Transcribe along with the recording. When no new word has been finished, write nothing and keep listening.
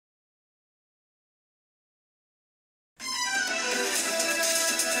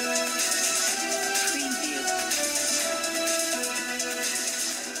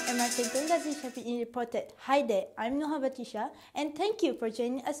Magazine Shafie reported, "Hi there, I'm Noha Batisha, and thank you for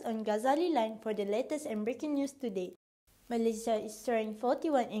joining us on Ghazali Line for the latest and breaking news today." Malaysia is ranking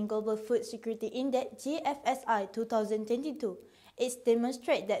 41 in Global Food Security Index GFSI 2022. It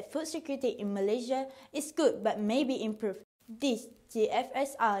demonstrates that food security in Malaysia is good but may be improved. This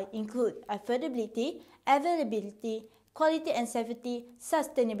GFSI include affordability, availability, quality and safety,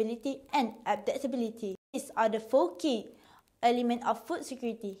 sustainability, and adaptability. These are the 4 key elements of food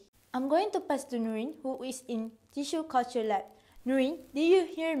security. I'm going to pass to Nurin, who is in Tissue Culture Lab. Nurin, do you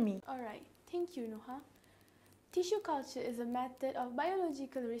hear me? Alright, thank you, Noha. Tissue culture is a method of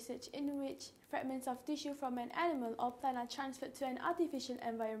biological research in which fragments of tissue from an animal or plant are transferred to an artificial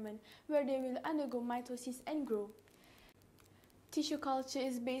environment where they will undergo mitosis and grow. Tissue culture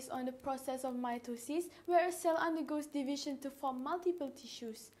is based on the process of mitosis, where a cell undergoes division to form multiple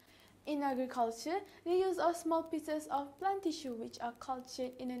tissues. In agriculture, the use of small pieces of plant tissue which are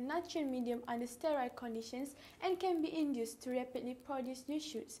cultured in a nutrient medium under sterile conditions and can be induced to rapidly produce new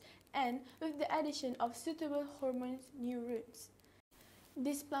shoots, and with the addition of suitable hormones, new roots.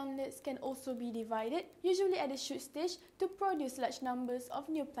 These plantlets can also be divided, usually at the shoot stage, to produce large numbers of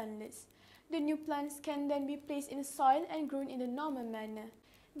new plantlets. The new plants can then be placed in soil and grown in the normal manner.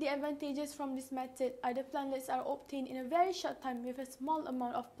 The advantages from this method are the plantlets are obtained in a very short time with a small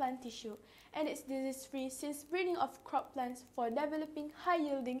amount of plant tissue, and it's disease-free since breeding of crop plants for developing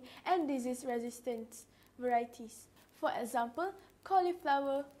high-yielding and disease-resistant varieties. For example,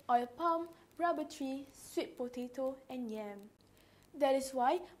 cauliflower, oil palm, rubber tree, sweet potato, and yam. That is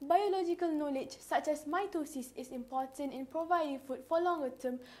why biological knowledge such as mitosis is important in providing food for longer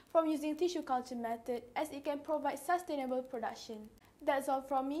term from using tissue culture method, as it can provide sustainable production. That's all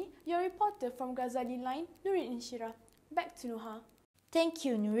from me, your reporter from Ghazali Line, Nurin Inshira. Back to Noha. Thank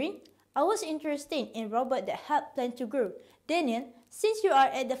you, Nurin. I was interested in robots that help plants to grow. Daniel, since you are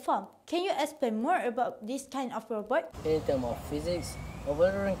at the farm, can you explain more about this kind of robot? In terms of physics, a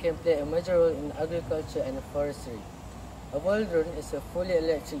ball drone can play a major role in agriculture and forestry. A ball drone is a fully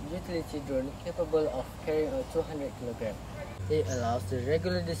electric utility drone capable of carrying a 200 kg. It allows the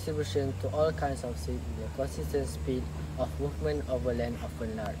regular distribution to all kinds of seeds with a consistent speed of movement over land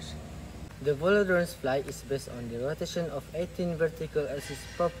often large. The ball drone's flight is based on the rotation of 18 vertical axis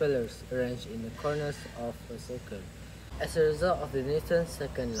propellers arranged in the corners of a circle. As a result of the Newton's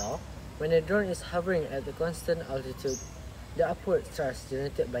second law, when a drone is hovering at a constant altitude, the upward thrust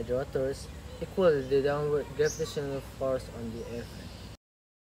generated by the rotors equals the downward gravitational force on the airframe.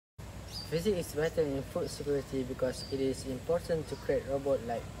 Physics is vital in food security because it is important to create robots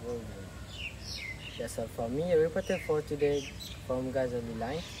like ball drones. That's all from me, a reporter for today from Ghazali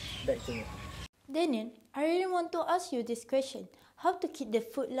Line. Back to you. Daniel, I really want to ask you this question. How to keep the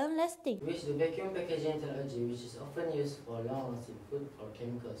food long-lasting? Which the vacuum packaging technology, which is often used for long-lasting food or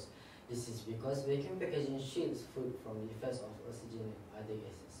chemicals. This is because vacuum packaging shields food from the effects of oxygen and other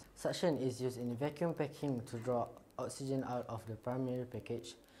gases. Suction is used in vacuum packing to draw oxygen out of the primary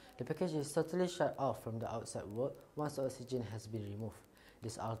package. The package is totally shut off from the outside world once the oxygen has been removed.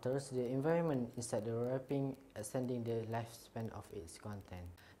 This alters the environment inside the wrapping, extending the lifespan of its content.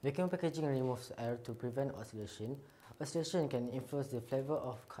 Vacuum packaging removes air to prevent oxidation. Oxidation can influence the flavor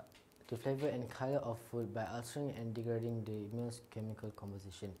and color of food by altering and degrading the meal's chemical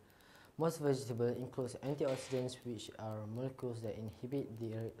composition. Most vegetables include antioxidants, which are molecules that inhibit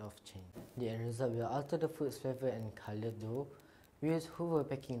the rate of change. The end result will alter the food's flavor and color, though we use Hoover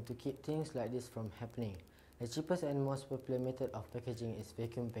packing to keep things like this from happening. The cheapest and most popular method of packaging is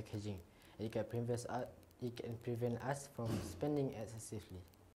vacuum packaging. It can prevent us from spending excessively.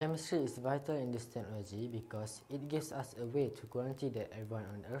 Chemistry is vital in this technology because it gives us a way to guarantee that everyone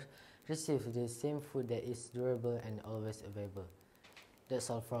on Earth receives the same food that is durable and always available. That's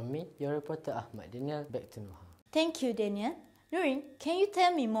all from me, your reporter Ahmad Daniel. Back to Noha. Thank you, Daniel. Nurin, can you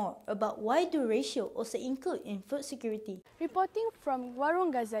tell me more about why do ratio also include in food security? Reporting from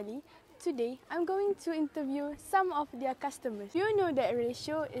Warung Ghazali, today I'm going to interview some of their customers. Do you know that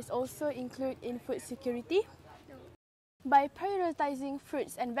ratio is also included in food security? By prioritizing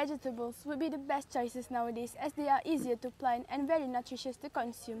fruits and vegetables would be the best choices nowadays, as they are easier to plant and very nutritious to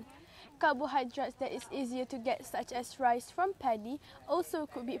consume. Carbohydrates that is easier to get, such as rice from paddy, also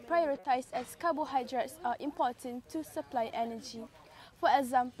could be prioritized, as carbohydrates are important to supply energy. For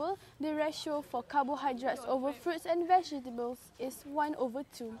example, the ratio for carbohydrates over fruits and vegetables is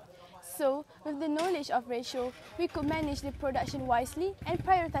 1/2. So, with the knowledge of ratio, we could manage the production wisely and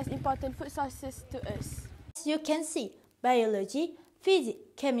prioritize important food sources to us. As you can see, biology, physics,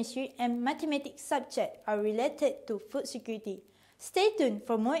 chemistry, and mathematics subjects are related to food security. Stay tuned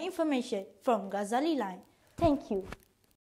for more information from Ghazali Line. Thank you.